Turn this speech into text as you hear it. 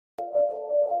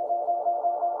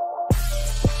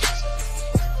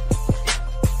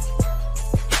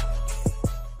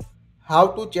How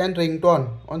to change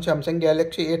ringtone on Samsung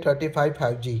Galaxy A35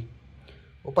 5G.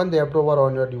 Open the app drawer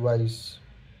on your device.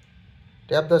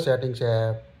 Tap the settings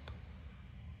app.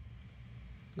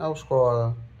 Now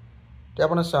scroll. Tap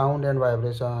on sound and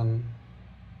vibration.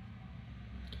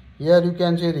 Here you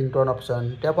can see ringtone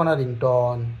option. Tap on a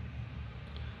ringtone.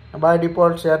 By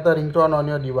default, set the ringtone on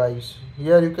your device.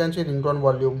 Here you can see ringtone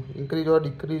volume. Increase or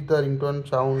decrease the ringtone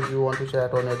sound you want to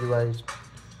set on your device.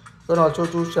 You can also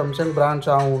choose Samsung brand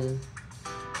sound,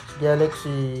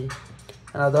 Galaxy,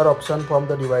 and other option from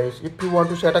the device. If you want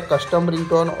to set a custom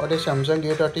ringtone on a Samsung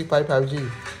A35 5G,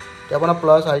 tap on a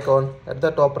plus icon at the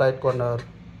top right corner.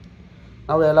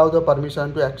 Now allow the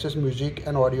permission to access music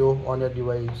and audio on your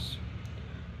device.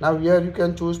 Now here you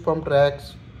can choose from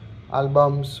tracks,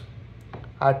 albums,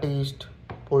 artist,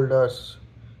 folders.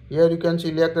 Here you can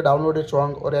select the downloaded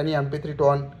song or any MP3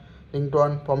 tone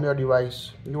ringtone from your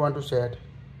device you want to set.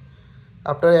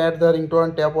 After add the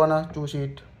ringtone, tap on a choose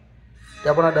it.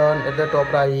 Tap on a done at the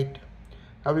top right.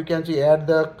 Now you can see add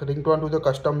the ringtone to the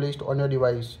custom list on your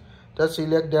device. Just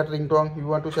select that ringtone you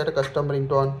want to set a custom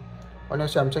ringtone on your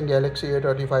Samsung Galaxy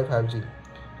A35 5G.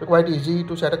 So quite easy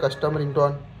to set a custom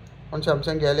ringtone on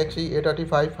Samsung Galaxy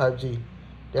A35 5G.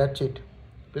 That's it.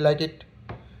 If you like it,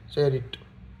 share it.